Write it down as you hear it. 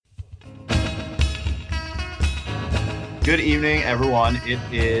Good evening, everyone. It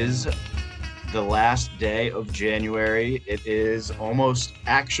is the last day of January. It is almost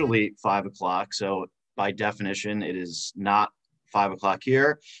actually 5 o'clock. So, by definition, it is not 5 o'clock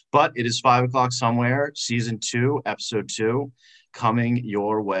here, but it is 5 o'clock somewhere. Season 2, episode 2, coming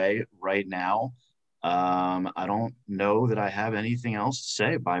your way right now. I don't know that I have anything else to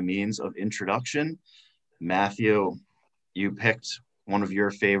say by means of introduction. Matthew, you picked one of your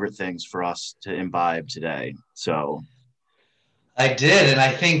favorite things for us to imbibe today. So, I did, and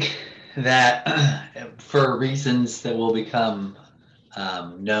I think that for reasons that will become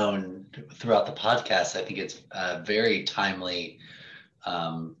known throughout the podcast, I think it's a very timely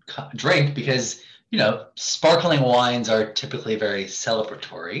drink because, sparkling wines are typically very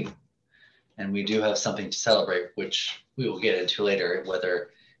celebratory, and we do have something to celebrate, which we will get into later, whether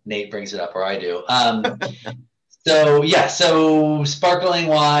Nate brings it up or I do. So sparkling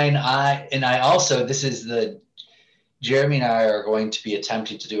wine. Jeremy and I are going to be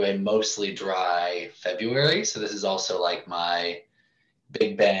attempting to do a mostly dry February. So this is also like my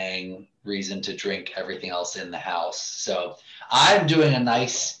big bang reason to drink everything else in the house. So I'm doing a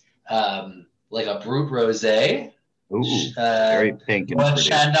nice, like a Brut Rosé. Very pink and pretty.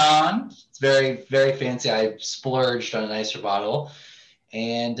 Chandon. It's very, very fancy. I splurged on a nicer bottle,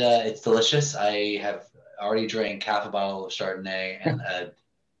 and it's delicious. I have already drank half a bottle of Chardonnay and a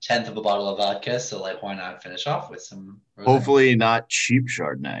tenth of a bottle of vodka. So, why not finish off with some rosé? Hopefully not cheap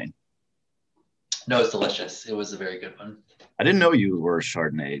Chardonnay. No, it's delicious. It was a very good one. I didn't know you were a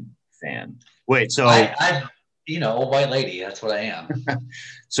Chardonnay fan. Wait, so I a white lady. That's what I am.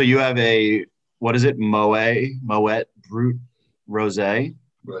 So you have what is it? Moet Brut Rosé.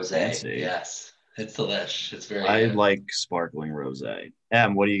 Rosé. Yes, it's delish. It's very. I good. like sparkling rosé.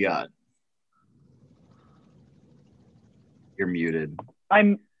 What do you got? You're muted.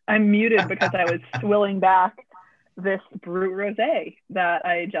 I'm muted because I was swilling back this Brut Rosé that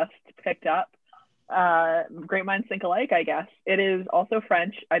I just picked up. Great minds think alike, I guess. It is also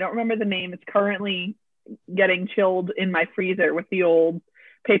French. I don't remember the name. It's currently getting chilled in my freezer with the old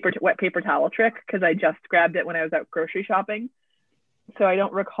wet paper towel trick because I just grabbed it when I was out grocery shopping. So I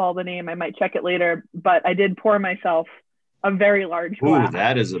don't recall the name. I might check it later, but I did pour myself a very large glass. Ooh,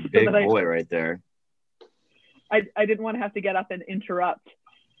 that is a big boy right there. I didn't want to have to get up and interrupt.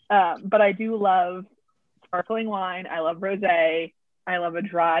 But I do love sparkling wine. I love rosé. I love a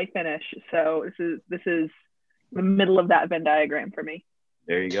dry finish. So this is the middle of that Venn diagram for me.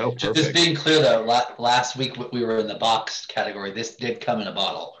 There you go. Perfect. Just being clear though, last week we were in the box category. This did come in a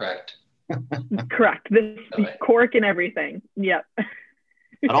bottle, correct? Correct. This cork and everything. Yep. I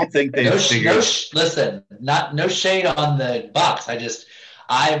don't think they listen, no shade on the box.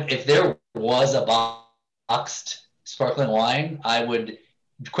 If there was a boxed sparkling wine, I would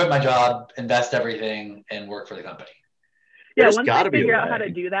quit my job, invest everything, and work for the company. Yeah, once I figure out how to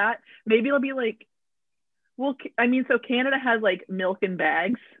do that, maybe it'll be like, well, I mean, so Canada has like milk in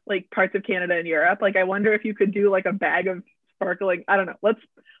bags, like parts of Canada and Europe. Like, I wonder if you could do like a bag of sparkling. I don't know.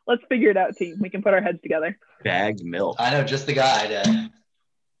 Let's figure it out, team. We can put our heads together. Bagged milk. I know just the guy to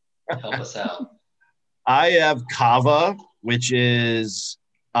help us out. I have Cava, which is,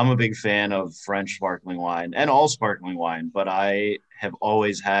 I'm a big fan of French sparkling wine and all sparkling wine, but I have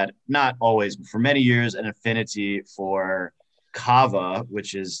always had, not always, but for many years, an affinity for Cava,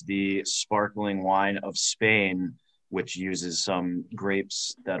 which is the sparkling wine of Spain, which uses some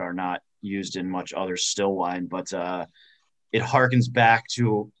grapes that are not used in much other still wine, but it harkens back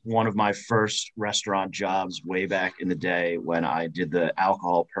to one of my first restaurant jobs way back in the day when I did the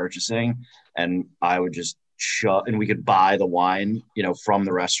alcohol purchasing, and I would just and we could buy the wine, from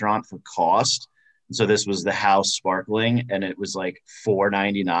the restaurant for cost. And so this was the house sparkling, and it was like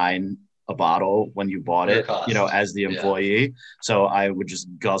 $4.99 a bottle when you bought it, as the employee. Yeah. So I would just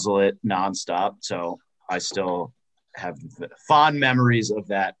guzzle it nonstop. So I still have fond memories of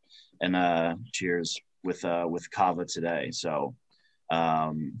that. And cheers with Cava today. So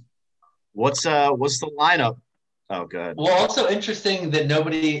what's the lineup? Oh, good. Well, also interesting that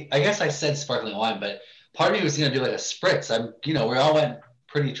I guess I said sparkling wine, but part of me was going to do like a spritz. We all went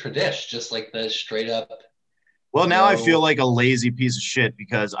pretty tradish, just like the straight up. Well, now I feel like a lazy piece of shit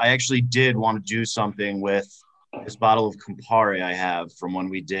because I actually did want to do something with this bottle of Campari I have from when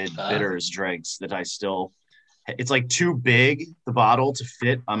we did bitters drinks that it's like too big, the bottle, to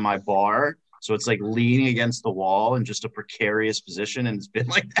fit on my bar. So it's like leaning against the wall in just a precarious position. And it's been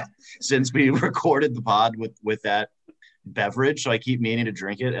like that since we recorded the pod with that beverage. So I keep meaning to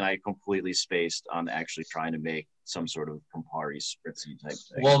drink it, and I completely spaced on actually trying to make some sort of Campari spritzy type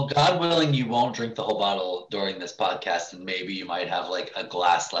thing. Well, God willing, you won't drink the whole bottle during this podcast, and maybe you might have like a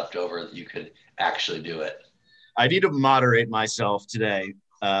glass left over that you could actually do it. I need to moderate myself today,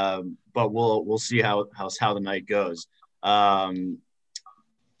 but we'll see how the night goes.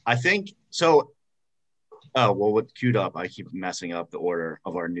 I think so. Oh well, with queued up, I keep messing up the order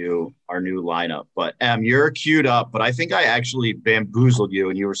of our new lineup. But you're queued up, but I think I actually bamboozled you,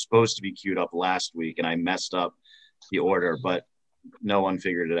 and you were supposed to be queued up last week, and I messed up the order, but no one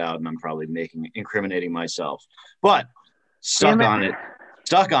figured it out, and I'm probably incriminating myself. But stuck on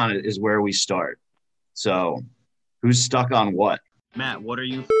it is where we start. So, who's stuck on what? Matt, what are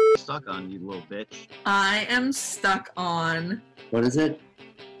you stuck on, you little bitch? I am stuck on. What is it?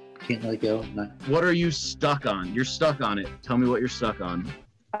 Can't let go. No. What are you stuck on? You're stuck on it. Tell me what you're stuck on.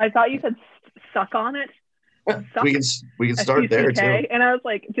 I thought you said suck on it. Suck. We can start there too. And I was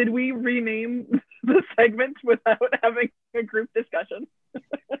like, did we rename the segment without having a group discussion?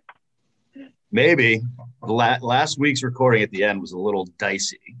 Maybe. Last week's recording at the end was a little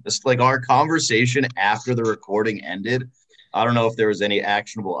dicey. Just like our conversation after the recording ended, I don't know if there was any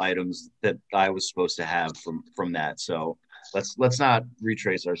actionable items that I was supposed to have from that. So let's not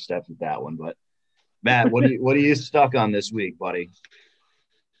retrace our steps with that one. But Matt, what are you stuck on this week, buddy?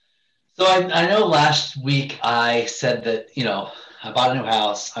 So I know last week I said that, I bought a new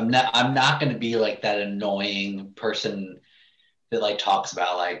house. I'm not going to be like that annoying person that like talks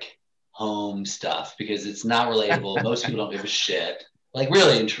about like home stuff because it's not relatable. Most people don't give a shit. Like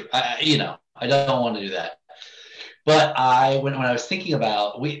really, I don't want to do that. But when I was thinking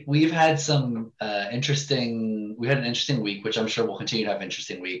about, we've had some we had an interesting week, which I'm sure we'll continue to have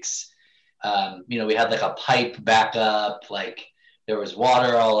interesting weeks. We had like a pipe backup, like there was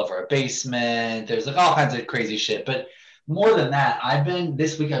water all over our basement. There's like all kinds of crazy shit. But more than that,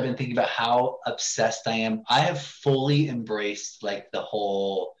 this week I've been thinking about how obsessed I am. I have fully embraced like the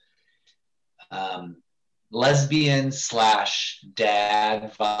whole lesbian /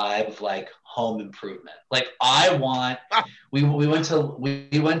 dad vibe of like home improvement. Like I want, we went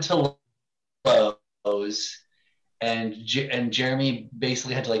to Lowe's and Jeremy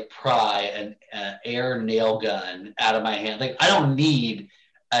basically had to like pry an air nail gun out of my hand. Like I don't need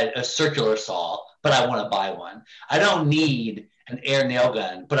a circular saw, but I want to buy one. I don't need an air nail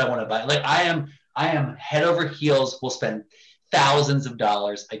gun, but I want to buy. Like I am head over heels. We'll spend thousands of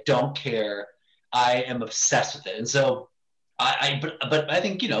dollars. I don't care. I am obsessed with it. And so but I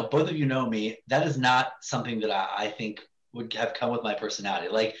think, both of you know me, that is not something that I think would have come with my personality.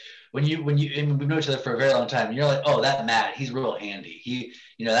 Like when you, and we've known each other for a very long time and you're like, oh, that Matt, he's real handy. He,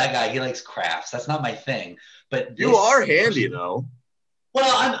 that guy, he likes crafts. That's not my thing. But you are handy though. Well,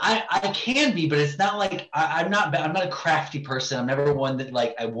 I can be, but it's not like I'm not a crafty person. I'm never one that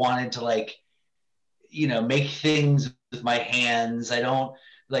like I wanted to like, make things with my hands. I don't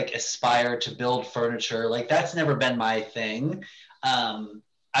like aspire to build furniture. Like that's never been my thing. I'm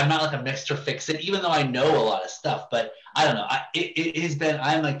not like a Mr. Fix-It, even though I know a lot of stuff, but I don't know. It has been,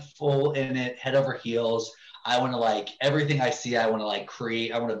 I'm like full in it, head over heels. I want to like everything I see. I want to like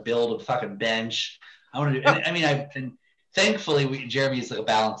create, I want to build a fucking bench. I want to do, and thankfully Jeremy is like a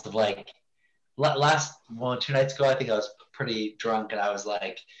balance of like 2 nights ago, I think I was pretty drunk and I was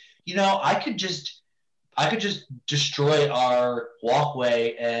like, I could just destroy our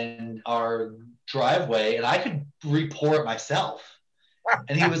walkway and our driveway and I could re-pour it myself.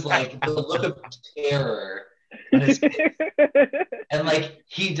 And he was like, the look of terror. And like,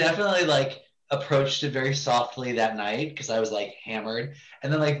 he definitely like approached it very softly that night because I was like hammered.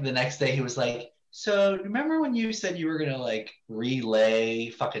 And then like the next day he was like, so remember when you said you were going to like relay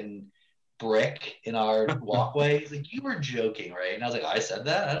fucking brick in our walkway? He's like, you were joking, right? And I was like, I said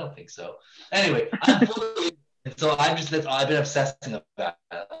that? I don't think so. Anyway, so I've been obsessing about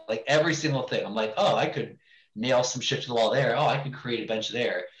it. Like every single thing. I'm like, oh, I could nail some shit to the wall there. Oh, I could create a bench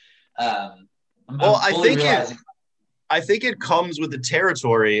there. I think it comes with the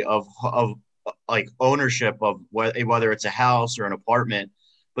territory of like ownership of whether it's a house or an apartment.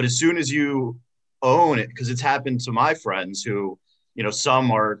 But as soon as you own it, because it's happened to my friends who, some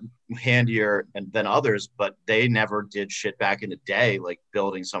are handier than others, but they never did shit back in the day, like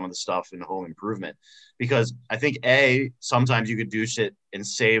building some of the stuff in home improvement. Because I think sometimes you could do shit and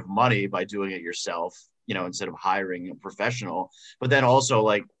save money by doing it yourself, instead of hiring a professional. But then also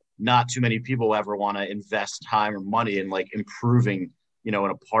like not too many people ever want to invest time or money in like improving, an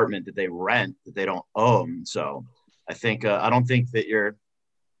apartment that they rent that they don't own. So I think I don't think that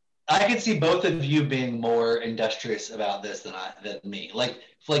I can see both of you being more industrious about this than me.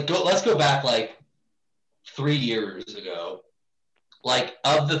 Let's go back like 3 years ago. Like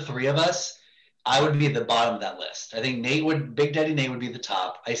of the three of us, I would be at the bottom of that list. I think Big Daddy Nate would be the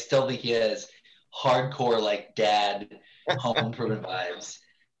top. I still think he has hardcore like dad home improvement vibes.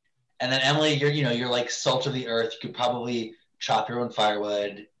 And then Emily, you're like salt of the earth. You could probably chop your own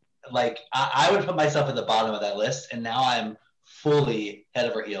firewood. Like I would put myself at the bottom of that list, and now I'm fully head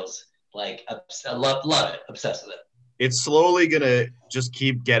over heels. Like I love it, obsessed with it. It's slowly gonna just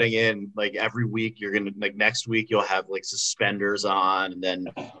keep getting in. Like every week, you're gonna like next week you'll have like suspenders on, and then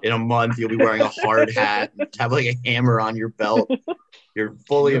in a month you'll be wearing a hard hat and have like a hammer on your belt. You're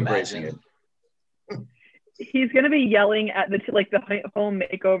fully embracing it. He's gonna be yelling at the home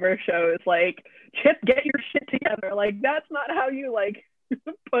makeover shows, like, Chip, get your shit together. Like, that's not how you like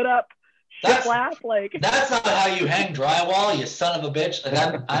put up shiplap. Like, that's not how you hang drywall, you son of a bitch.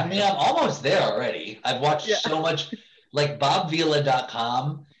 Like, I'm almost there already. I've watched so much, like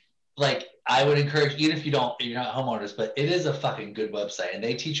BobVila.com. Like, I would encourage, even if you're not homeowners, but it is a fucking good website, and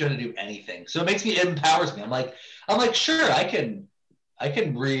they teach you how to do anything. So it empowers me. I'm like, sure, I can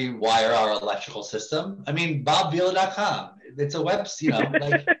rewire our electrical system. I mean, BobVila.com. It's a website,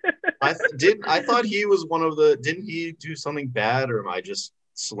 like. I thought he was one of the. Didn't he do something bad, or am I just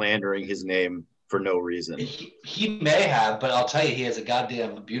slandering his name for no reason? He may have, but I'll tell you, he has a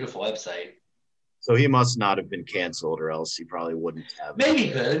goddamn beautiful website. So he must not have been canceled, or else he probably wouldn't have. Maybe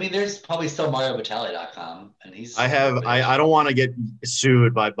he could. I mean, there's probably still MarioVitale.com, and he's. I don't want to get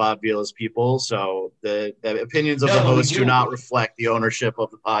sued by Bob Vila's people, so the opinions of the host do not reflect the ownership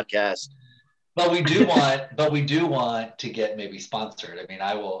of the podcast. But we do want to get maybe sponsored. I mean,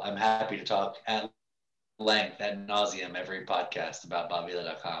 I'm happy to talk at length, ad nauseum, every podcast about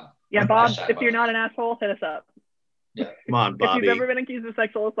BobVila.com. Yeah, Bob, if you're not an asshole, hit us up. Yeah. Come on, Bobby. If you've ever been accused of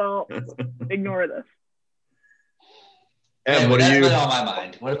sexual assault, ignore this. Em, that's been on my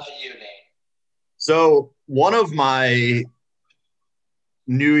mind. What about you, Nate? So one of my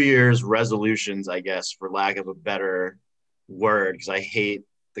New Year's resolutions, I guess, for lack of a better word, because I hate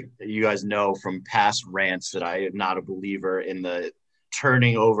you guys know from past rants that I am not a believer in the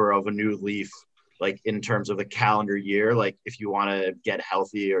turning over of a new leaf, like in terms of the calendar year. Like if you want to get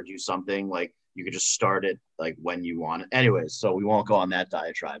healthy or do something, like you could just start it like when you want it. Anyways, so we won't go on that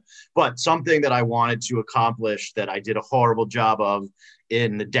diatribe. But something that I wanted to accomplish that I did a horrible job of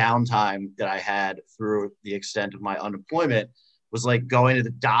in the downtime that I had through the extent of my unemployment was like going to the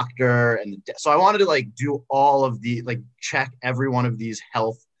doctor. And so I wanted to like do all of the, like check every one of these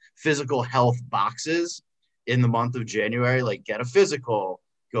physical health boxes in the month of January, like get a physical,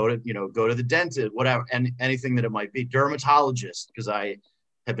 go to the dentist, whatever, and anything that it might be, dermatologist, because I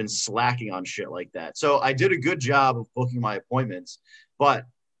have been slacking on shit like that. So I did a good job of booking my appointments, but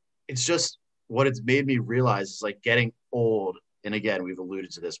it's just what it's made me realize is like getting old. And again, we've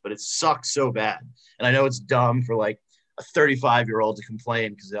alluded to this, but it sucks so bad. And I know it's dumb for like a 35-year-old to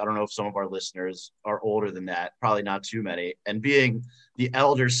complain, because I don't know if some of our listeners are older than that, probably not too many. And being the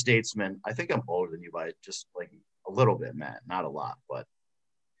elder statesman, I think I'm older than you by just like a little bit, Matt, not a lot, but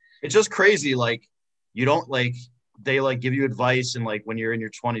it's just crazy. Like you don't like, they like give you advice, and like when you're in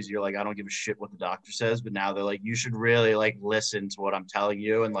your 20s, you're like, I don't give a shit what the doctor says, but now they're like, you should really like listen to what I'm telling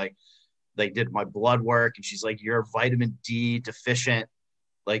you. And like they did my blood work, and she's like, you're vitamin D deficient,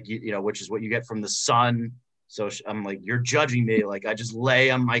 like you know, which is what you get from the sun. So I'm like, you're judging me. Like I just lay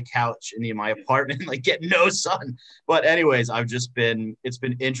on my couch in my apartment, like get no sun. But anyways, it's been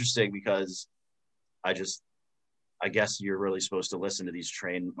interesting because I guess you're really supposed to listen to these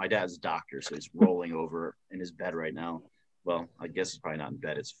my dad's a doctor, so he's rolling over in his bed right now. Well, I guess he's probably not in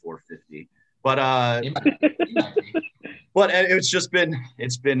bed. It's 4:50, but but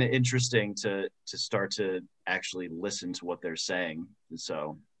it's been interesting to start to actually listen to what they're saying. And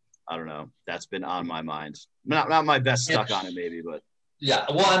so I don't know. That's been on my mind. Not my best stuck on it, maybe, but yeah.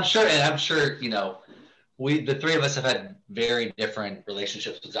 Well, I'm sure, you know, the three of us have had very different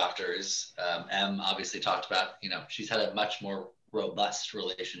relationships with doctors. Em obviously talked about, you know, she's had a much more robust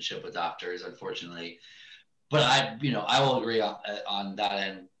relationship with doctors, unfortunately. But I will agree on that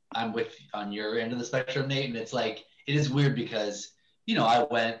end. I'm on your end of the spectrum, Nate, and it's like it is weird because, you know,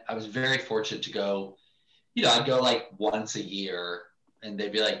 I was very fortunate to go. You know, I'd go like once a year. And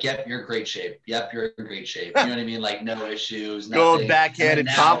they'd be like, yep, you're in great shape. Yep, you're in great shape. You know what I mean? Like, no issues. Go backhanded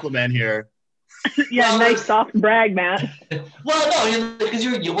compliment here. Yeah, well, nice soft brag, Matt. Well, no, because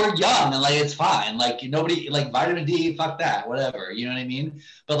we're young and like it's fine. Like nobody, like vitamin D, fuck that, whatever. You know what I mean?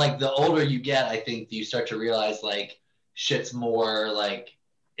 But like the older you get, I think you start to realize like shit's more like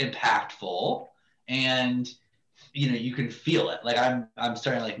impactful, and you know you can feel it. Like I'm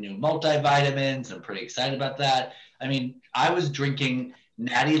starting like new multivitamins. I'm pretty excited about that. I mean, I was drinking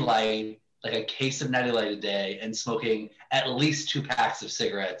Natty Light, like a case of Natty Light a day, and smoking at least 2 packs of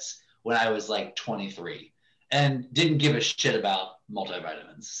cigarettes when I was like 23, and didn't give a shit about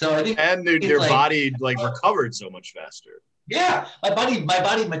multivitamins. So I think, and your body like recovered so much faster. Yeah, my body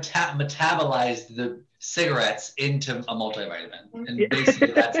metabolized the cigarettes into a multivitamin, and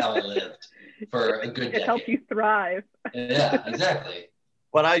basically that's how I lived for a good decade. It helps you thrive. Yeah, exactly.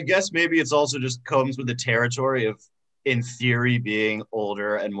 But I guess maybe it's also just comes with the territory of, in theory, being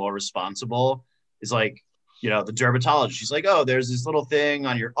older and more responsible. Is like, the dermatologist. She's like, oh, there's this little thing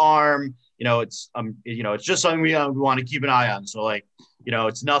on your arm. It's just something we want to keep an eye on. So like,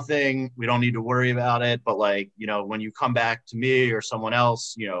 it's nothing. We don't need to worry about it. But like, when you come back to me or someone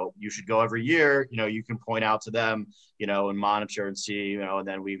else, you should go every year. You can point out to them, and monitor and see, and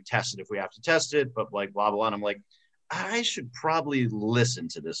then we test it if we have to test it. But like, blah blah. And I'm like, I should probably listen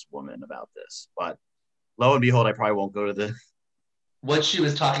to this woman about this. But lo and behold, I probably won't go to the. What she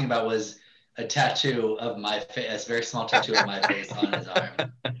was talking about was a tattoo of my face, a very small tattoo of my face on his arm.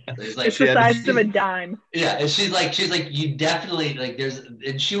 So he's like, it's the size of a dime. Yeah, and she's like, you definitely like.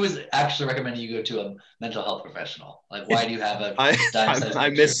 And she was actually recommending you go to a mental health professional. Like, why do you have a dime-sized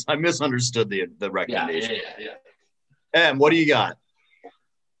tattoo? I misunderstood the recommendation. Yeah. Em, what do you got?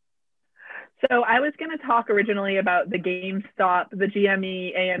 So I was going to talk originally about the GameStop, the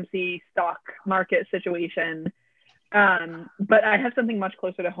GME, AMC stock market situation. But I have something much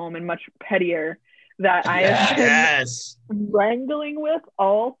closer to home and much pettier that I have been wrangling with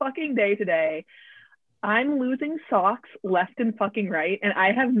all fucking day today. I'm losing socks left and fucking right, and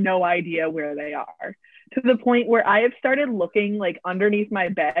I have no idea where they are. To the point where I have started looking like underneath my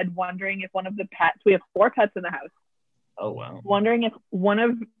bed, wondering if one of the pets, we have 4 pets in the house. Oh, wow. Wondering if one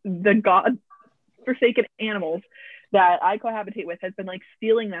of the God-forsaken animals that I cohabitate with has been like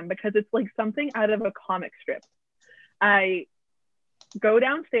stealing them, because it's like something out of a comic strip. I go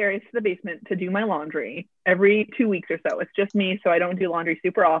downstairs to the basement to do my laundry every 2 weeks or so. It's just me, so I don't do laundry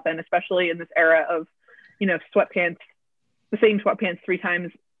super often, especially in this era of, sweatpants, the same sweatpants 3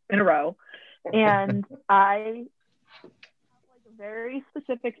 times in a row. And I have like very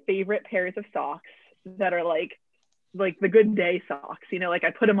specific favorite pairs of socks that are like the good day socks. Like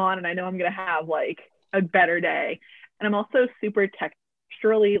I put them on and I know I'm gonna have like a better day. And I'm also super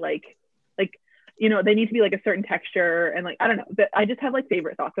texturally like they need to be like a certain texture, and like I don't know, I just have like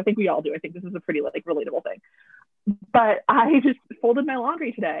favorite socks. I think we all do. I think this is a pretty like relatable thing. But I just folded my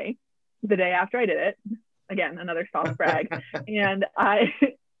laundry today, the day after I did it. Again, another sock brag. And I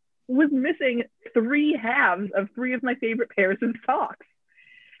was missing 3 halves of 3 of my favorite pairs of socks.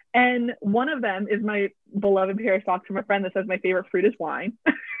 And one of them is my beloved pair of socks from a friend that says my favorite fruit is wine,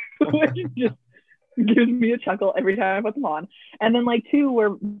 which just gives me a chuckle every time I put them on. And then like 2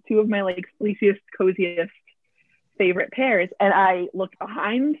 were 2 of my like fleeciest, coziest favorite pairs. And I looked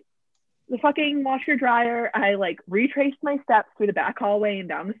behind the fucking washer dryer. I like retraced my steps through the back hallway and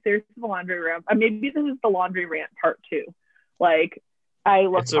down the stairs to the laundry room. Maybe this is the laundry rant part 2. Like I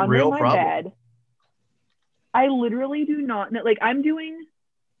looked under my bed. I literally do not know. Like I'm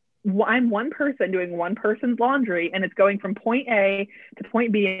one person doing one person's laundry, and it's going from point A to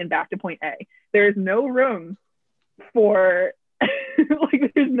point B and back to point A. There's no room for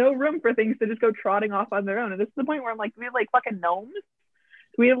like there's no room for things to just go trotting off on their own. And this is the point where I'm like, do we have like fucking gnomes?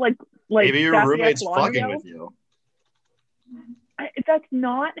 Do we have like maybe your roommate's fucking with you? That's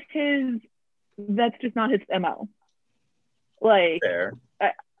just not his MO. Like fair.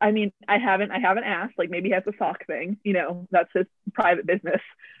 I mean, I haven't asked, like maybe he has a sock thing, that's his private business.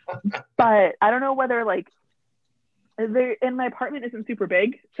 But I don't know whether like and my apartment isn't super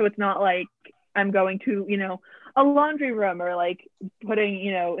big, so it's not like I'm going to, a laundry room or like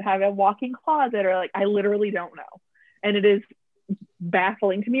putting, have a walk-in closet, or like I literally don't know. And it is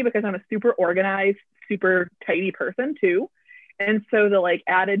baffling to me because I'm a super organized, super tidy person too. And so the like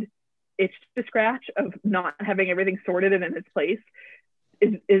added itch to scratch of not having everything sorted and in its place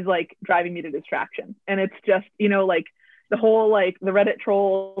is like driving me to distraction. And it's just, like the whole, like the Reddit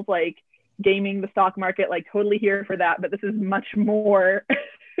trolls, like gaming the stock market, like totally here for that. But this is much more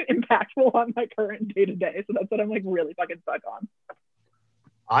impactful on my current day to day. So that's what I'm like really fucking stuck on.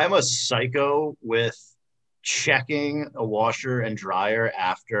 I'm a psycho with checking a washer and dryer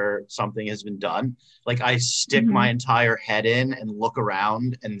after something has been done. Like I stick my entire head in and look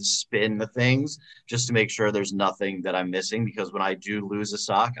around and spin the things just to make sure there's nothing that I'm missing, because when I do lose a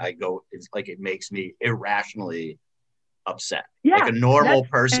sock, it's like it makes me irrationally upset. Yeah, like a normal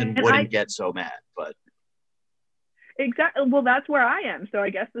person wouldn't get so mad, but exactly. Well, that's where I am. So I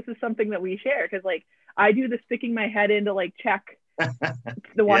guess this is something that we share, because like I do the sticking my head in to like check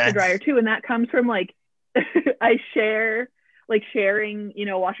the washer dryer too, and that comes from like I share like sharing,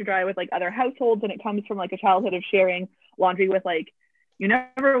 washer dryer with like other households, and it comes from like a childhood of sharing laundry with like, you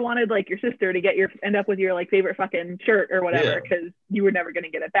never wanted like your sister to end up with your like favorite fucking shirt or whatever, because you were never going to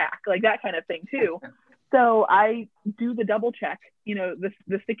get it back, like that kind of thing too. So I do the double check, the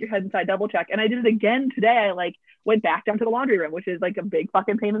stick your head inside double check. And I did it again today. I like went back down to the laundry room, which is like a big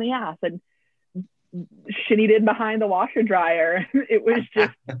fucking pain in the ass, and shinnied in behind the washer dryer. It was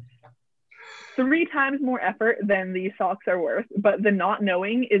just 3 times more effort than these socks are worth. But the not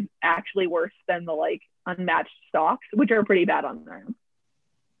knowing is actually worse than the like unmatched socks, which are pretty bad on their own.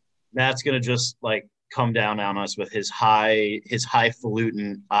 Matt's gonna just like come down on us with his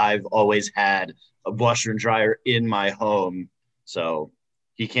highfalutin. I've always had a washer and dryer in my home, so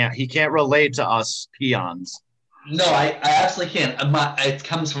he can't relate to us peons. No, I absolutely can't. It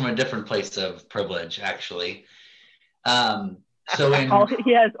comes from a different place of privilege, actually. He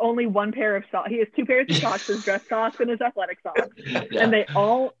has only one pair of socks. He has 2 pairs of socks: his dress socks and his athletic socks, yeah. And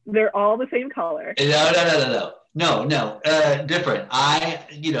they're all the same color. No, different.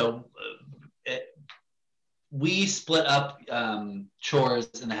 We split up chores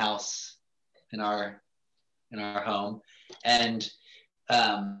in the house in our home, and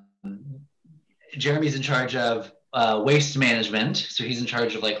Jeremy's in charge of waste management, so he's in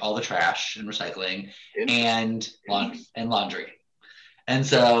charge of like all the trash and recycling and laundry. And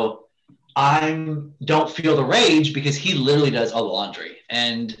so I don't feel the rage because he literally does all the laundry,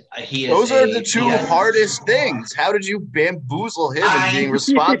 and those are the 2 hardest things. How did you bamboozle him in being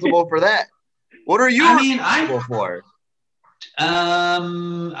responsible for that? What are you responsible for?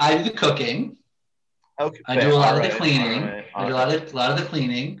 I do the cooking. Okay, I do a lot of the cleaning. I do a lot of the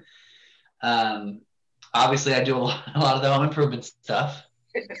cleaning. Obviously, I do a lot of the home improvement stuff.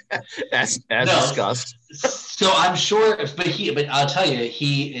 As discussed. So I'm sure, but I'll tell you,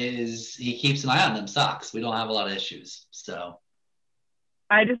 he keeps an eye on them socks. We don't have a lot of issues. So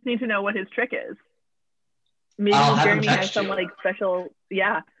I just need to know what his trick is. Maybe Jeremy has some like special,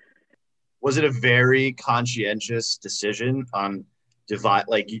 yeah. Was it a very conscientious decision on divide,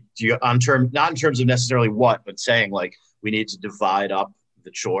 like, not in terms of necessarily what, but saying like we need to divide up the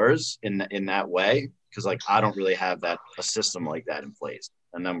chores in that way? Because like I don't really have a system like that in place,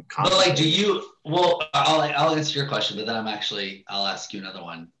 and I'm constantly. I'll answer your question, but then I'll ask you another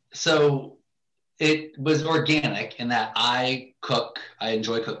one. So it was organic in that I cook, I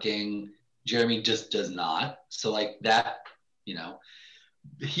enjoy cooking. Jeremy just does not. So like that,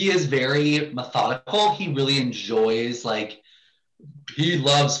 he is very methodical. He really enjoys, like, he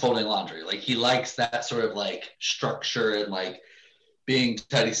loves folding laundry. Like he likes that sort of like structure and like being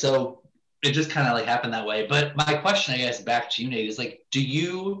tidy. So it just kind of like happened that way. But my question, I guess, back to you, Nate, is like, do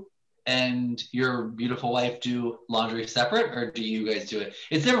you and your beautiful wife do laundry separate, or do you guys do it?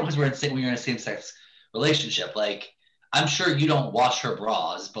 It's different because when you're in a same-sex relationship. Like, I'm sure you don't wash her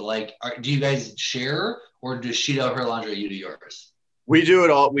bras, but like, do you guys share, or does she do her laundry, you do yours? We do it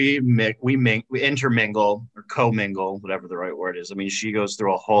all. We intermingle or commingle, whatever the right word is. I mean, she goes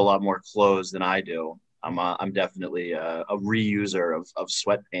through a whole lot more clothes than I do. I'm definitely a reuser of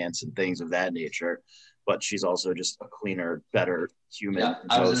sweatpants and things of that nature, but she's also just a cleaner, better human. Yeah,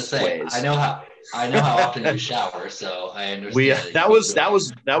 I was going to say, ways. I know how often you shower, so I understand. That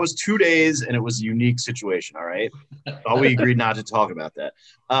was 2 days, and it was a unique situation. All right, we agreed not to talk about that.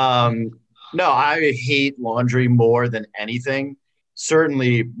 No, I hate laundry more than anything.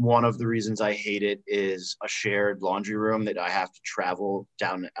 Certainly, one of the reasons I hate it is a shared laundry room that I have to travel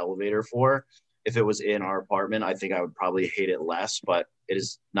down an elevator for. If it was in our apartment, I think I would probably hate it less, but it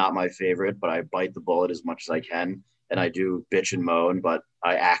is not my favorite. But I bite the bullet as much as I can, and I do bitch and moan, but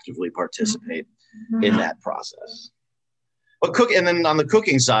I actively participate in that process. But and then on the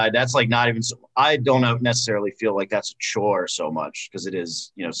cooking side, that's like not even. I don't necessarily feel like that's a chore so much because it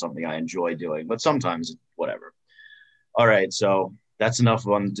is, something I enjoy doing. But sometimes, whatever. All right, so that's enough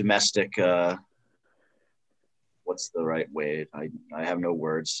on domestic. What's the right way? I have no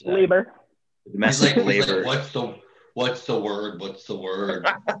words. Labor. Domestic labor. What's the word?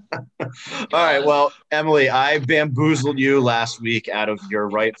 All right. Well, Emily, I bamboozled you last week out of your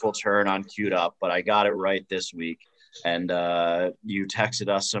rightful turn on Queued Up, but I got it right this week. And you texted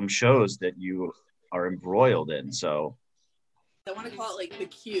us some shows that you are embroiled in. So I want to call it like the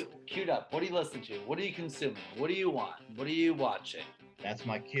queue. Queued Up. What are you listening to? What are you consuming? What do you want? What are you watching? That's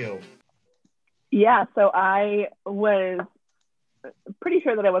my cue. Yeah. So I was pretty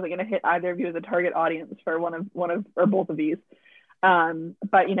sure that I wasn't going to hit either of you as a target audience for one of or both of these,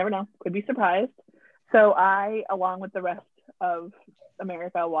 but you never know, could be surprised. So I, along with the rest of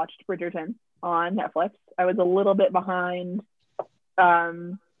America, watched Bridgerton on Netflix. I was a little bit behind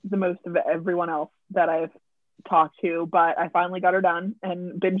the most of everyone else that I've talked to, but I finally got her done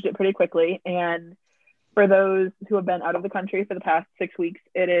and binged it pretty quickly. And for those who have been out of the country for the past 6 weeks,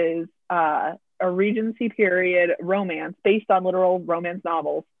 it is a Regency period romance based on literal romance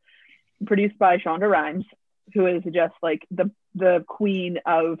novels produced by Shonda Rhimes, who is just like the queen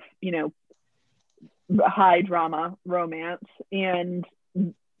of, you know, high drama romance. And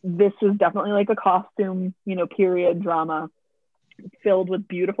this was definitely like a costume, you know, period drama filled with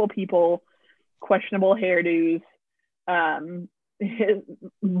beautiful people, questionable hairdos,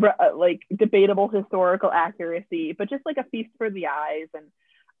 like debatable historical accuracy, but just like a feast for the eyes. And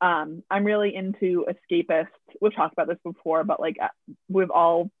I'm really into escapist. We've talked about this before, but like we've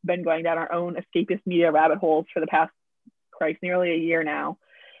all been going down our own escapist media rabbit holes for the past, Christ, nearly a year now.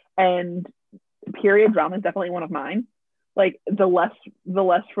 And period drama is definitely one of mine. Like the less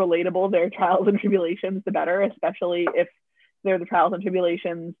relatable their trials and tribulations, the better, especially if they're the trials and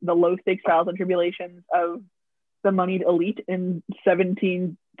tribulations, the low stakes trials and tribulations of the moneyed elite in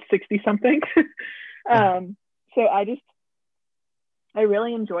 1760 something. So I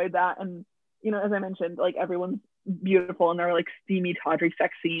really enjoyed that. And, you know, as I mentioned, like everyone's beautiful and there were like steamy, tawdry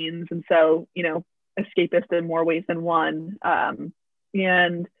sex scenes. And so, you know, escapist in more ways than one.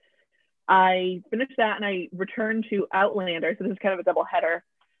 And I finished that and I returned to Outlander. So this is kind of a double header,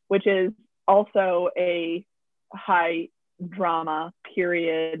 which is also a high drama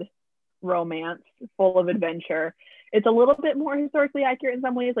period romance full of adventure. It's a little bit more historically accurate in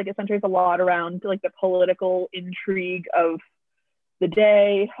some ways. Like it centers a lot around like the political intrigue of the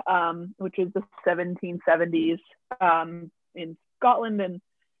day, which is the 1770s in Scotland. And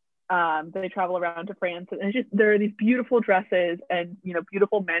they travel around to France, and it's just, there are these beautiful dresses and, you know,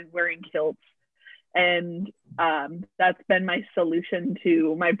 beautiful men wearing kilts. And that's been my solution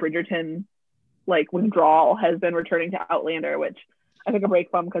to my Bridgerton like withdrawal, has been returning to Outlander, which I took a break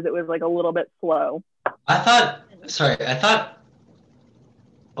from because it was like a little bit slow. I thought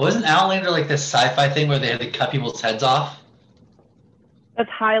wasn't Outlander like this sci-fi thing where they had to cut people's heads off? That's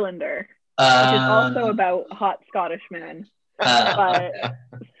Highlander, which is also about hot Scottish men. But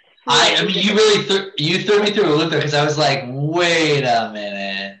I mean, you really you threw me through a loop there, because I was like, wait a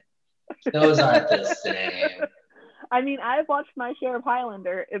minute, those aren't the same. I mean, I've watched my share of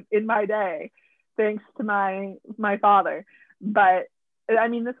Highlander in my day, thanks to my father. But I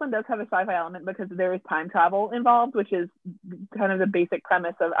mean, this one does have a sci-fi element because there is time travel involved, which is kind of the basic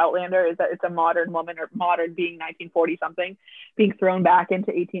premise of Outlander, is that it's a modern woman, or modern being 1940 something, being thrown back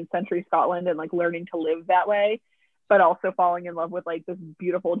into 18th century Scotland and like learning to live that way, but also falling in love with like this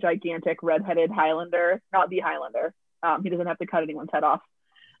beautiful, gigantic, redheaded Highlander. Not the Highlander. He doesn't have to cut anyone's head off.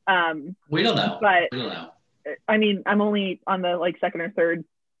 We don't know. But we don't know. I mean, I'm only on the like second or third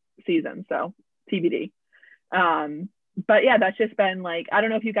season, so TBD. But yeah, that's just been like, I don't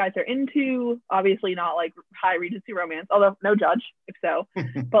know if you guys are into, obviously not like high Regency romance, although no judge if so,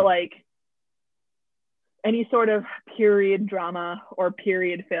 but like any sort of period drama or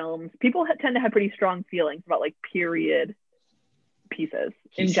period films, people tend to have pretty strong feelings about like period pieces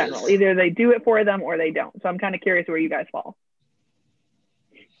in general. Either they do it for them or they don't. So I'm kind of curious where you guys fall.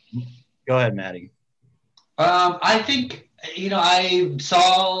 Go ahead, Maddie. I think, you know, I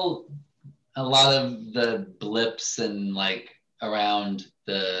saw a lot of the blips and like around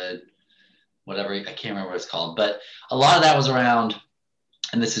the whatever, I can't remember what it's called, but a lot of that was around,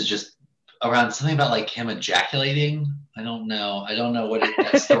 and this is just around something about like him ejaculating. I don't know what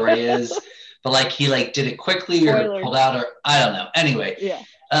that story is, but like he like did it quickly or pulled out, or I don't know. Anyway, yeah.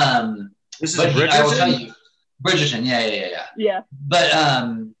 This is Bridgerton? I will tell you, Bridgerton, yeah.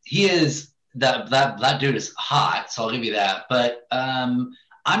 But he is that dude is hot, so I'll give you that. But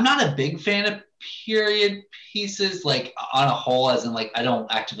I'm not a big fan of period pieces, like on a whole, as in like I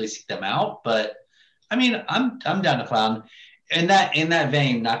don't actively seek them out. But I mean, I'm down to clown. In that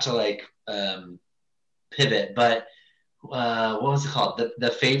vein, not to like pivot, but what was it called?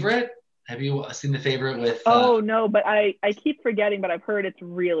 The Favorite? Have you seen The Favorite with? No, but I keep forgetting, but I've heard it's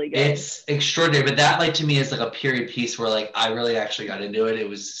really good. It's extraordinary, but that like to me is like a period piece where like I really actually got into it. It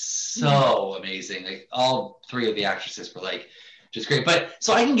was so amazing. Like all three of the actresses were like just great. But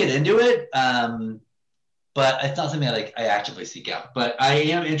so I can get into it, but it's not something I actively seek out. But I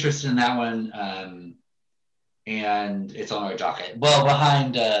am interested in that one, and it's on our docket. Well,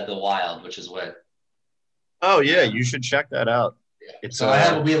 behind The Wild, which is what. Oh yeah, you should check that out.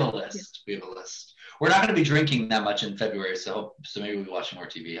 Yeah. We have a list. We have a list. We're not going to be drinking that much in February, so maybe we'll be watching more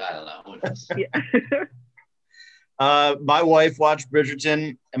TV. I don't know. My wife watched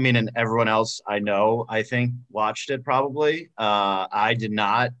Bridgerton. I mean, and everyone else I know, I think, watched it probably. I did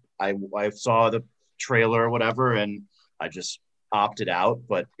not. I saw the trailer or whatever, and I just opted out,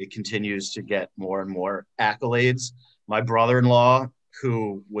 but it continues to get more and more accolades. My brother-in-law,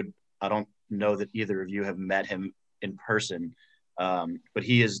 I don't know that either of you have met him in person, but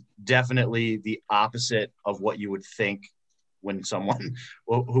he is definitely the opposite of what you would think when someone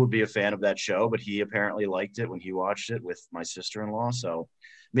who would be a fan of that show, but he apparently liked it when he watched it with my sister-in-law. So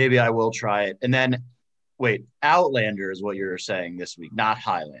maybe I will try it. And then wait, Outlander is what you're saying this week, not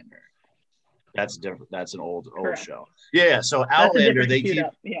Highlander. That's different. That's an old show. Yeah. So Outlander,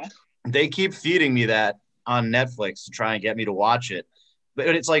 they keep feeding me that on Netflix to try and get me to watch it. But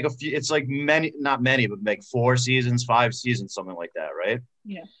it's like many, not many, but like 4 seasons, 5 seasons, something like that, right?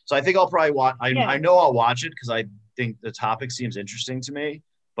 Yeah. So I think I'll probably watch. I know I'll watch it because I think the topic seems interesting to me.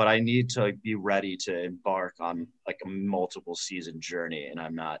 But I need to be ready to embark on like a multiple season journey, and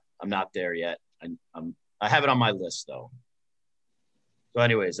I'm not there yet. I have it on my list though. So,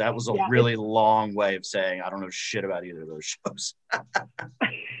 anyways, that was a really long way of saying I don't know shit about either of those shows.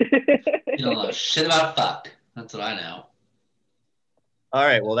 You don't know shit about fuck. That's what I know. All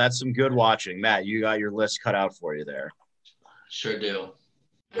right, well, that's some good watching. Matt, you got your list cut out for you there. Sure do.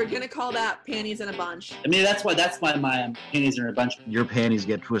 We're gonna call that panties in a bunch. I mean, that's why my panties are in a bunch. Your panties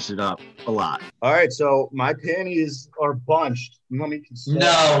get twisted up a lot. All right, so my panties are bunched. Let me consult.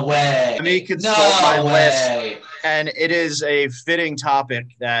 No way. Let me consult my list. And it is a fitting topic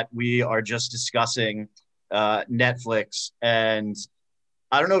that we are just discussing, Netflix. And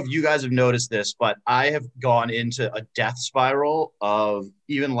I don't know if you guys have noticed this, but I have gone into a death spiral of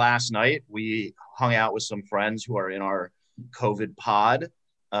even last night. We hung out with some friends who are in our COVID pod,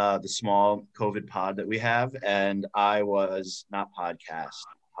 the small COVID pod that we have. And I was not podcast,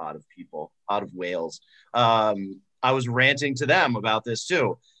 pod of people, pod of whales. I was ranting to them about this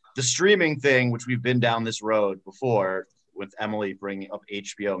too. The streaming thing, which we've been down this road before with Emily bringing up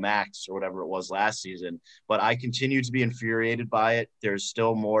HBO Max or whatever it was last season, but I continue to be infuriated by it. There's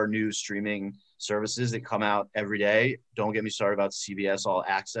still more new streaming services that come out every day. Don't get me started about CBS All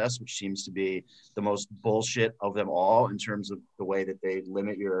Access, which seems to be the most bullshit of them all in terms of the way that they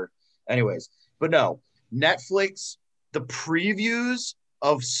limit your anyways. But no, Netflix, the previews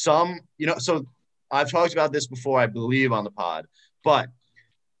of some, so I've talked about this before, I believe, on the pod, but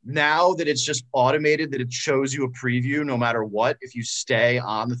now that it's just automated, that it shows you a preview no matter what, if you stay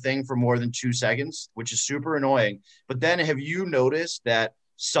on the thing for more than 2 seconds, which is super annoying. But then have you noticed that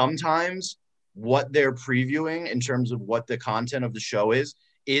sometimes what they're previewing in terms of what the content of the show is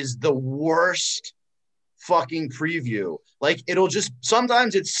the worst fucking preview? Like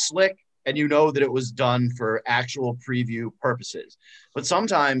sometimes it's slick and you know that it was done for actual preview purposes. But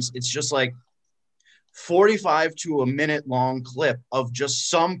sometimes it's just like 45 to a minute long clip of just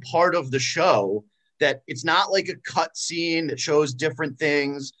some part of the show that it's not like a cut scene that shows different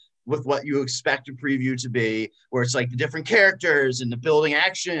things with what you expect a preview to be, where it's like the different characters and the building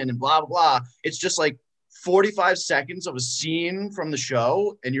action and blah, blah, blah. It's just like 45 seconds of a scene from the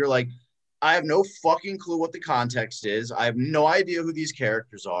show. And you're like, I have no fucking clue what the context is. I have no idea who these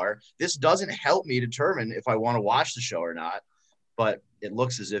characters are. This doesn't help me determine if I want to watch the show or not. But it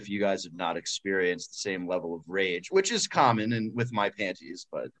looks as if you guys have not experienced the same level of rage, which is common and with my panties,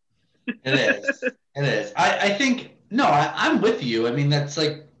 but it is. I think, no, I'm with you. I mean, that's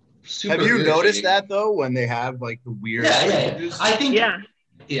like super. Have you noticed that though, when they have like the weird? Yeah. I think.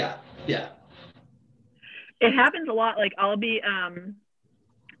 Yeah. It happens a lot. Like I'll be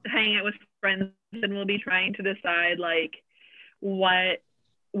hanging out with friends and we'll be trying to decide like what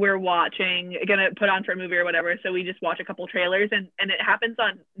we're gonna put on for a movie or whatever, so we just watch a couple trailers, and it happens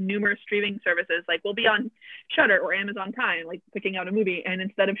on numerous streaming services. Like we'll be on Shudder or Amazon Prime, like picking out a movie, and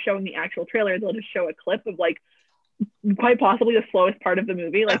instead of showing the actual trailer, they'll just show a clip of like quite possibly the slowest part of the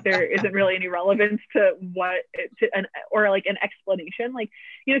movie. Like there isn't really any relevance to or like an explanation, like,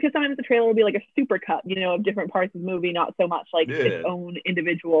 because sometimes the trailer will be like a super cut, of different parts of the movie, not so much like its own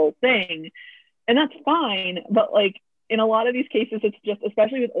individual thing, and that's fine. But like in a lot of these cases, it's just,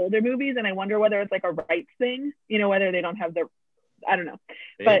 especially with older movies, and I wonder whether it's like a rights thing, whether they don't have their, I don't know.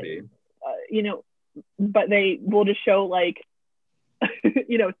 Maybe. But, but they will just show like,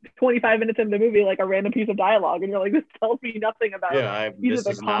 25 minutes into the movie, like a random piece of dialogue, and you're like, this tells me nothing about either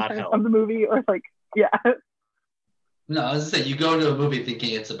the content of the movie or like, No, as I said, you go into a movie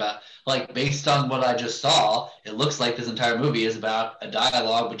thinking it's about, like, based on what I just saw, it looks like this entire movie is about a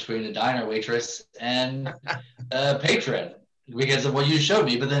dialogue between a diner waitress and a patron because of what you showed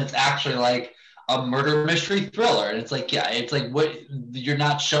me. But then it's actually like a murder mystery thriller. And it's like, it's like what you're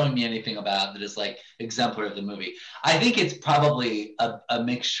not showing me anything about that is like exemplary of the movie. I think it's probably a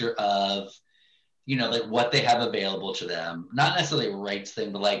mixture of, like what they have available to them, not necessarily a rights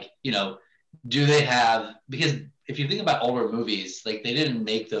thing, but like, do they have, because if you think about older movies, like they didn't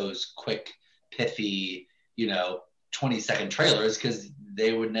make those quick, pithy, 20-second trailers because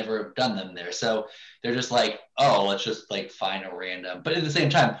they would never have done them there. So they're just like, oh, let's just like find a random. But at the same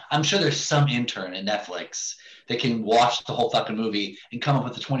time, I'm sure there's some intern at Netflix that can watch the whole fucking movie and come up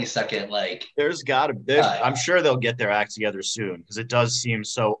with a 20-second like. There's gotta be. I'm sure they'll get their act together soon because it does seem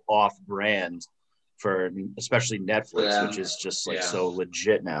so off-brand for especially Netflix, which is just like so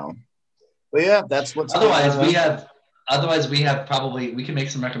legit now. But yeah, that's what's. Otherwise, we have probably we can make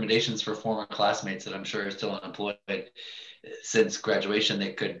some recommendations for former classmates that I'm sure are still unemployed since graduation.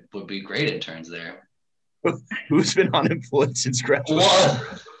 They would be great interns there. Who's been unemployed since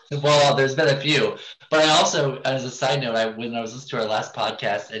graduation? Well, there's been a few, but I also, as a side note, when I was listening to our last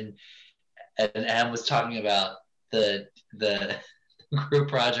podcast and Anne was talking about the group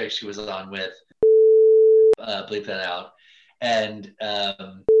project she was on with, bleep that out, and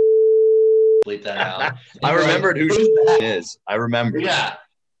bleep that out. I remembered who she is. I remember. Yeah.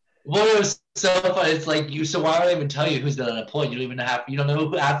 Well, it was so fun. It's like so why would I even tell you who's been unemployed? You don't know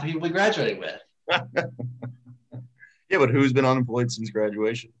who half the people we graduated with. Yeah, but who's been unemployed since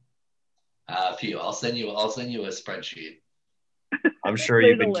graduation? A few. I'll send you a spreadsheet. I'm sure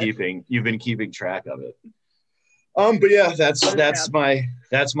you've been keeping track of it. But yeah, that's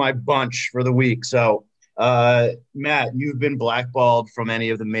my bunch for the week. So Matt, you've been blackballed from any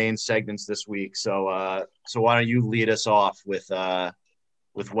of the main segments this week. So why don't you lead us off with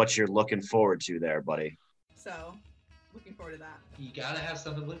what you're looking forward to there, buddy? So looking forward to that. You gotta have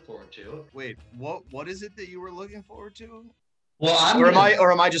something to look forward to. Wait, what is it that you were looking forward to? Well,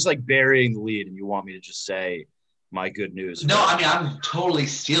 am I just like burying the lead and you want me to just say my good news? No, I mean I'm totally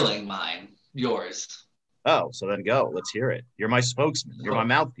stealing yours. Oh, so then go. Let's hear it. You're my spokesman. You're my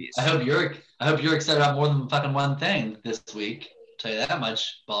mouthpiece. I hope you're excited about more than fucking one thing this week. I'll tell you that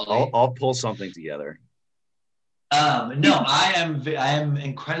much, Baldy. I'll pull something together. No, I am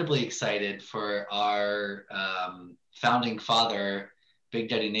incredibly excited for our founding father, Big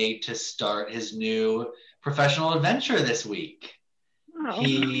Daddy Nate, to start his new professional adventure this week. Oh.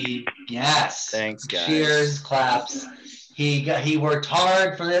 Thanks, guys. Cheers, claps. He worked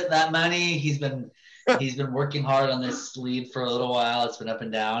hard for that money. He's been working hard on this lead for a little while. It's been up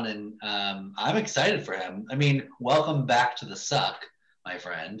and down, and I'm excited for him. I mean, welcome back to the suck, my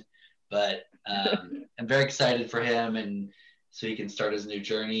friend. But I'm very excited for him, and so he can start his new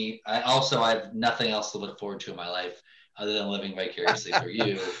journey. I have nothing else to look forward to in my life other than living vicariously through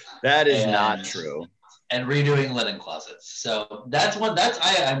you. That is not true. And redoing linen closets. So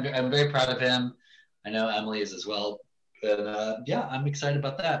I'm very proud of him. I know Emily is as well. And I'm excited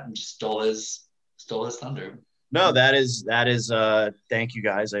about that. And just stole his thunder. No, that is thank you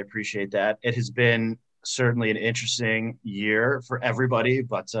guys. I appreciate that. It has been certainly an interesting year for everybody,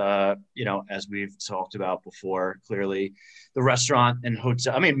 but as we've talked about before, clearly the restaurant and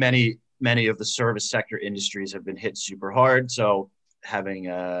hotel, many of the service sector industries have been hit super hard. So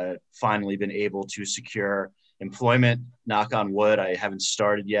having finally been able to secure employment, knock on wood, I haven't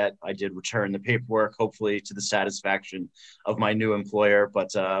started yet. I did return the paperwork, hopefully to the satisfaction of my new employer.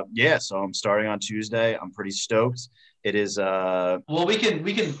 But so I'm starting on Tuesday. I'm pretty stoked. It is. Well, we can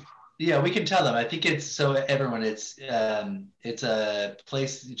tell them. I think it's it's a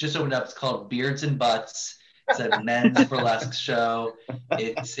place that just opened up. It's called Beards and Butts. It's a men's burlesque show.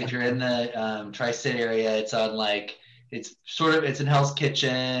 It's if you're in the tri-state area, it's on it's in Hell's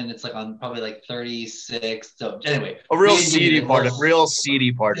Kitchen. It's like on probably like 36. So anyway, a real seedy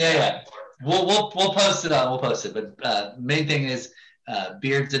part. Yeah. We'll post it on. We'll post it. But main thing is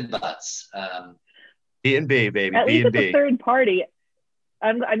Beards and Butts. B&B, baby. At least B&B. it's a third party.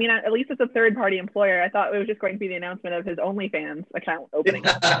 At least it's a third party employer. I thought it was just going to be the announcement of his OnlyFans account opening.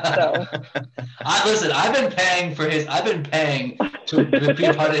 So, I've been paying to be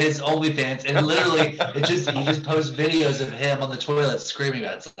a part of his OnlyFans, and literally, he just posts videos of him on the toilet screaming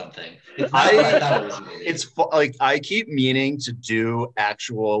about something. It's not what I thought it was gonna be. It's like I keep meaning to do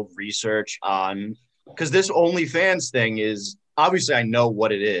actual research on, because this OnlyFans thing is obviously I know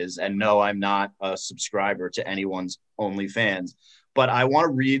what it is, and no, I'm not a subscriber to anyone's OnlyFans. But I want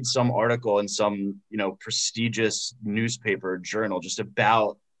to read some article in some, prestigious newspaper journal just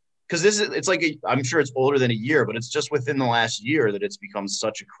about, because it's like, I'm sure it's older than a year, but it's just within the last year that it's become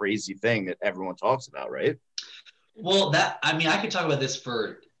such a crazy thing that everyone talks about, right? Well, I could talk about this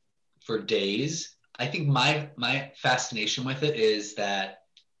for days. I think my fascination with it is that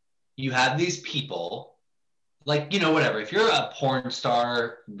you have these people, like, whatever. If you're a porn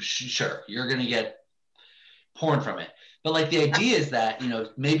star, sure, you're going to get porn from it. But like the idea is that,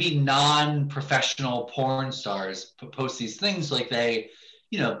 maybe non-professional porn stars post these things like they,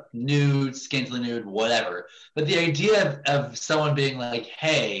 nude, scantily nude, whatever. But the idea of someone being like,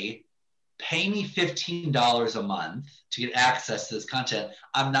 hey, pay me $15 a month to get access to this content.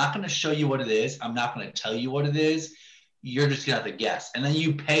 I'm not going to show you what it is. I'm not going to tell you what it is. You're just going to have to guess. And then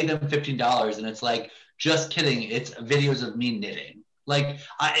you pay them $15 and it's like, just kidding. It's videos of me knitting. Like,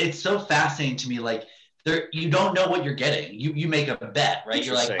 it's so fascinating to me. Like, you don't know what you're getting. You make a bet, right?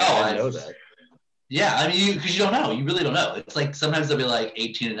 You're like, I know that. Yeah, I mean, because you don't know. You really don't know. It's like sometimes they'll be like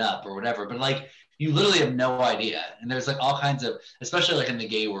 18 and up or whatever, but like you literally have no idea. And there's like all kinds of, especially like in the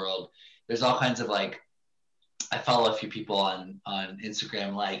gay world, there's all kinds of like, I follow a few people on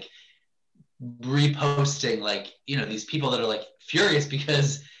Instagram, like reposting like, you know, these people that are like furious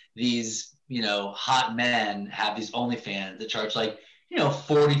because these, you know, hot men have these OnlyFans that charge like, you know,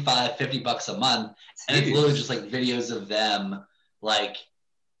 $45-$50 a month. And it's literally just like videos of them like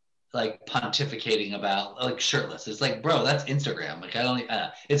pontificating about like shirtless. It's like, bro, that's Instagram. Like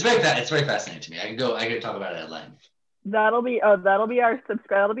it's very fascinating to me. I could talk about it at length. That'll be our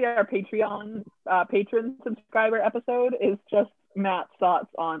Patreon patron subscriber episode is just Matt's thoughts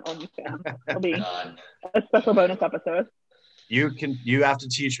on OnlyFans. It'll be a special bonus episode. You have to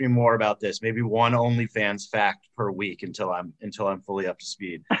teach me more about this. Maybe one OnlyFans fact per week until I'm fully up to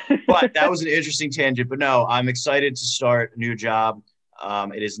speed. But that was an interesting tangent. But no, I'm excited to start a new job.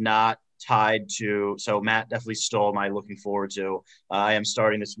 It is not tied to. So Matt definitely stole my looking forward to. I am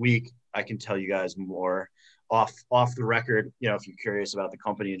starting this week. I can tell you guys more off the record. You know, if you're curious about the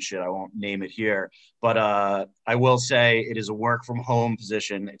company and shit, I won't name it here. But I will say it is a work from home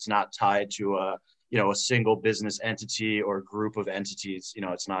position. It's not tied to a single business entity or group of entities. You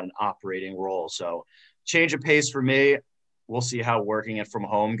know, it's not an operating role. So change of pace for me. We'll see how working it from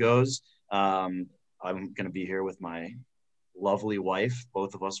home goes. I'm going to be here with my lovely wife,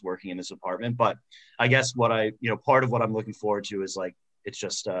 both of us working in this apartment. But I guess part of what I'm looking forward to is like, it's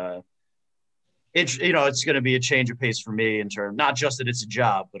just, it's going to be a change of pace for me in terms, not just that it's a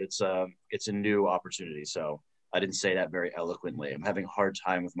job, but it's a new opportunity. So I didn't say that very eloquently. I'm having a hard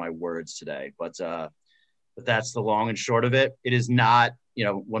time with my words today, but that's the long and short of it. It is not,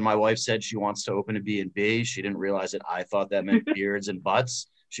 when my wife said she wants to open a B&B, she didn't realize that I thought that meant beards and butts.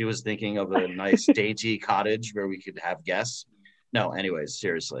 She was thinking of a nice dainty cottage where we could have guests. No, anyways,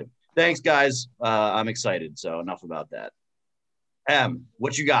 seriously. Thanks, guys. I'm excited. So enough about that.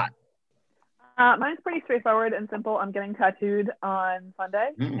 What you got? Mine's pretty straightforward and simple. I'm getting tattooed on Sunday,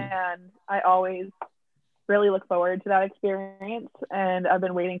 and I always really look forward to that experience. And I've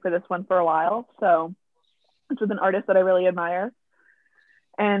been waiting for this one for a while. So it's with an artist that I really admire.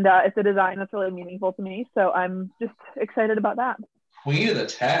 And it's a design that's really meaningful to me. So I'm just excited about that. Queen of the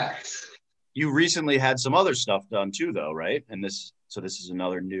tax. You recently had some other stuff done too, though, right? And this is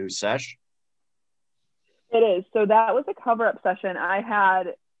another new sesh. It is. So that was a cover-up session. I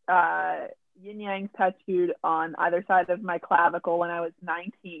had yin yang tattooed on either side of my clavicle when I was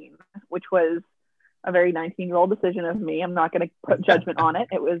 19, which was a very 19-year-old decision of me. I'm not going to put judgment on it.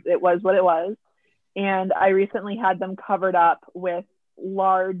 It was what it was. And I recently had them covered up with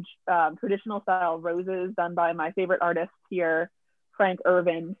large traditional style roses done by my favorite artist here, Frank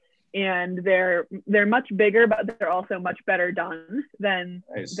Irvin. And they're much bigger, but they're also much better done than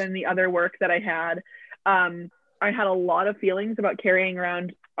the other work that I had. I had a lot of feelings about carrying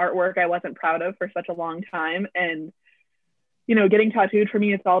around artwork I wasn't proud of for such a long time. And, getting tattooed for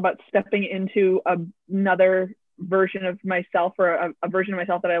me, it's all about stepping into another version of myself, or a version of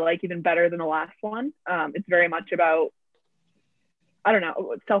myself that I like even better than the last one. It's very much about, I don't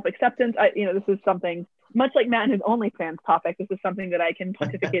know, self-acceptance. This is something much like Matt and his OnlyFans topic. This is something that I can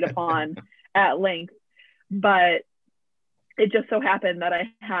pontificate upon at length, but it just so happened that I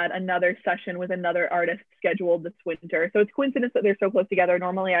had another session with another artist scheduled this winter. So it's coincidence that they're so close together.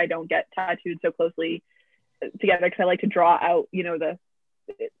 Normally I don't get tattooed so closely together because I like to draw out,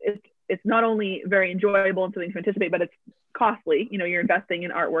 it's not only very enjoyable and something to anticipate, but it's costly. You're investing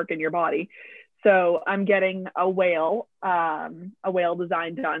in artwork in your body. So I'm getting a whale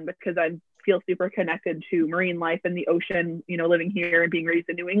design done because I feel super connected to marine life and the ocean, living here and being raised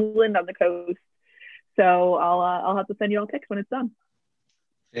in New England on the coast. So I'll have to send you all pics when it's done.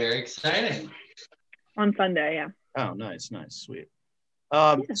 Very exciting. On Sunday, yeah. Oh, nice, sweet.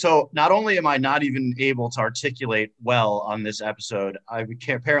 So not only am I not even able to articulate well on this episode, I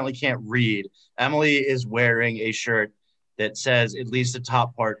apparently can't read. Emily is wearing a shirt that says, at least the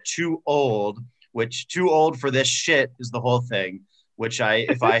top part, too old, which too old for this shit is the whole thing, which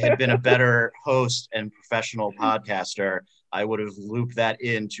if I had been a better host and professional podcaster, I would have looped that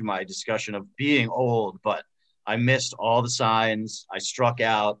into my discussion of being old, but I missed all the signs. I struck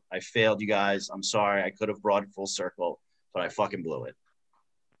out. I failed you guys. I'm sorry. I could have brought it full circle, but I fucking blew it.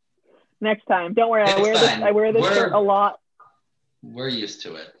 Next time. Don't worry. I wear this shirt a lot. We're used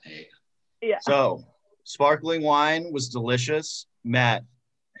to it, Nate. Yeah. So, sparkling wine was delicious. Matt,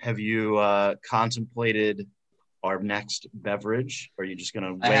 have you contemplated our next beverage? Or are you just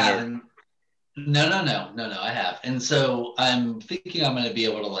going to I wing it? haven't. No, I have. And so I'm thinking I'm going to be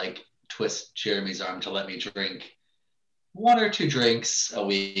able to like twist Jeremy's arm to let me drink 1 or 2 drinks a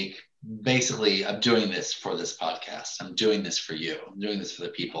week. Basically, I'm doing this for this podcast. I'm doing this for you. I'm doing this for the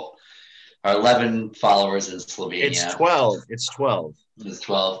people. Our 11 followers in Slovenia. It's 12. It's 12. It's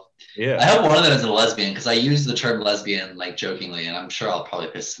 12. Yeah. I hope one of them is a lesbian because I use the term lesbian like jokingly, and I'm sure I'll probably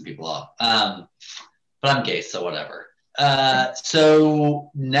piss some people off. But I'm gay, so whatever.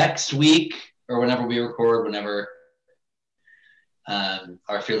 So next week, or whenever we record, whenever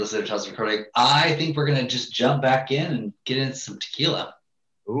our Fearless Leader tells us recording, I think we're gonna just jump back in and get into some tequila.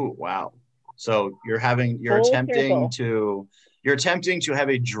 Ooh, wow. So you're Full attempting circle. to have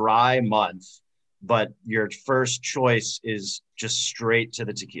a dry month, but your first choice is just straight to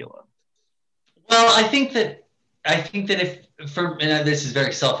the tequila. Well, I think that and this is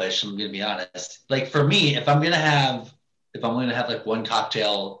very selfish, I'm gonna be honest. Like for me, if I'm gonna have like one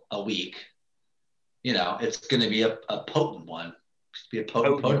cocktail a week, it's gonna be a potent one. Just be a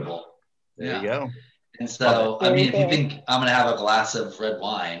potable. There you go. And so, I mean, if you Okay. think I'm gonna have a glass of red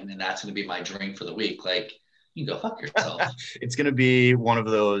wine and that's gonna be my drink for the week, like you can go fuck yourself. It's going to be one of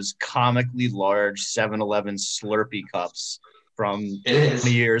those comically large 7-Eleven Slurpee cups from It is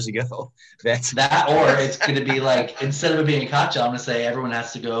 20 years ago. That's that, or it's gonna be like instead of it being a cocktail, I'm gonna say everyone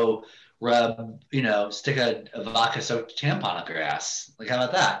has to go rub, stick a vodka soaked tampon up your ass. Like how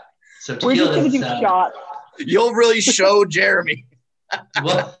about that? So We're tequila just gonna doesn't do sound. shots. You'll really show Jeremy.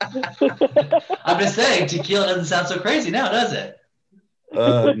 Well, I'm just saying tequila doesn't sound so crazy now, does it?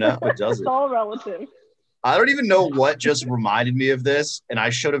 No, it It's doesn't. all relative. I don't even know what just reminded me of this, and I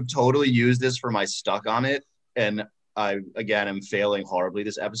should have totally used this for my stuck on it. And I, again, am failing horribly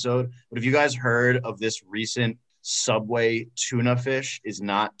this episode. But have you guys heard of this recent Subway tuna fish is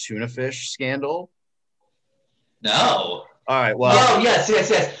not tuna fish scandal? No. All right, well. Oh, yes.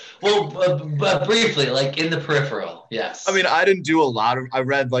 Well, briefly, like in the peripheral, yes. I mean, I didn't do a lot of. I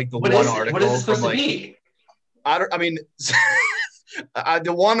read like the What one is it? article What is it supposed from to like. be? I mean,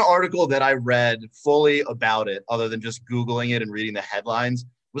 the one article that I read fully about it, other than just Googling it and reading the headlines,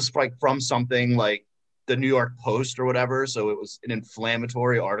 was like from something like the New York Post or whatever. So it was an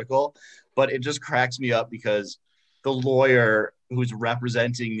inflammatory article, but it just cracks me up because the lawyer who's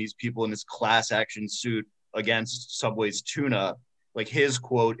representing these people in this class action suit against Subway's tuna, like his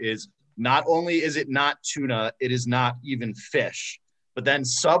quote is, "Not only is it not tuna, it is not even fish." But then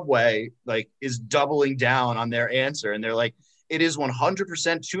Subway like is doubling down on their answer, and they're like, "It is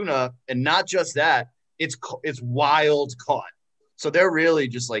 100% tuna, and not just that, it's wild caught." So they're really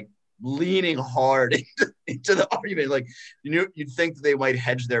just like leaning hard into the argument. Like you'd think that they might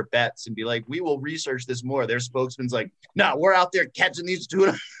hedge their bets and be like, "We will research this more." Their spokesman's like, "No, we're out there catching these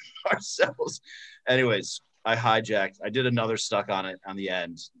tuna ourselves." Anyways, I did another stuck on it on the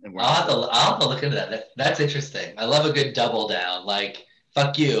end. And I'll have to look into that. That's interesting. I love a good double down. Like,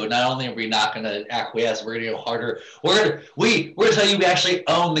 fuck you. Not only are we not going to acquiesce, we're going to go harder. We're going to tell you we actually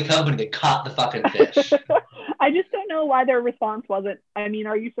own the company that caught the fucking fish. I just don't know why their response wasn't, I mean,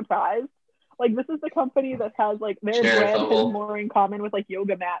 are you surprised? Like, this is the company that has, like, their Share bread Fogle. has more in common with, like,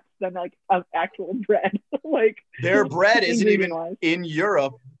 yoga mats than, like, actual bread. Like, their bread isn't even ingredient-wise. in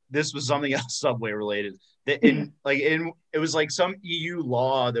Europe. This was something else Subway related. It was like some EU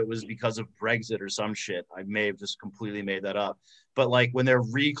law that was because of Brexit or some shit. I may have just completely made that up. But like when they're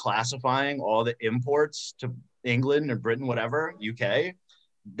reclassifying all the imports to England or Britain, whatever, UK,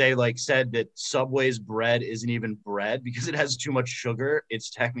 they like said that Subway's bread isn't even bread because it has too much sugar. It's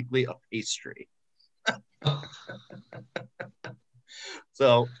technically a pastry.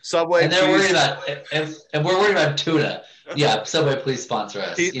 So Subway, And they're worried about, and we're worried about tuna. Yeah, Subway, please sponsor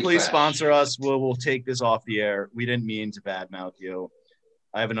us. Eat please fresh. sponsor us. We'll take this off the air. We didn't mean to badmouth you.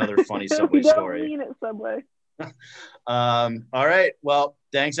 I have another funny Subway We don't story. mean it, Subway. All right. Well,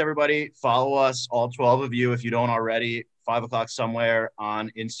 thanks everybody. Follow us, all 12 of you, if you don't already. 5 o'clock somewhere on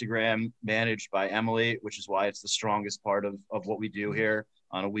Instagram, managed by Emily, which is why it's the strongest part of what we do here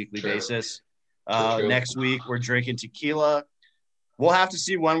on a weekly True. basis. True. Next week, we're drinking tequila. We'll have to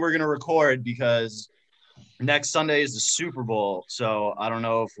see when we're going to record because next Sunday is the Super Bowl. So I don't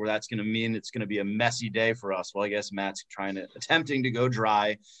know if that's going to mean it's going to be a messy day for us. Well, I guess Matt's attempting to go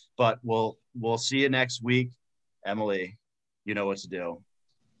dry, but we'll see you next week. Emily, you know what to do.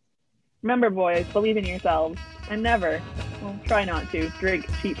 Remember, boys, believe in yourselves and never, well, try not to, drink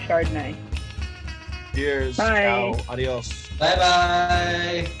cheap Chardonnay. Cheers. Bye. Ciao. Adios.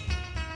 Bye-bye.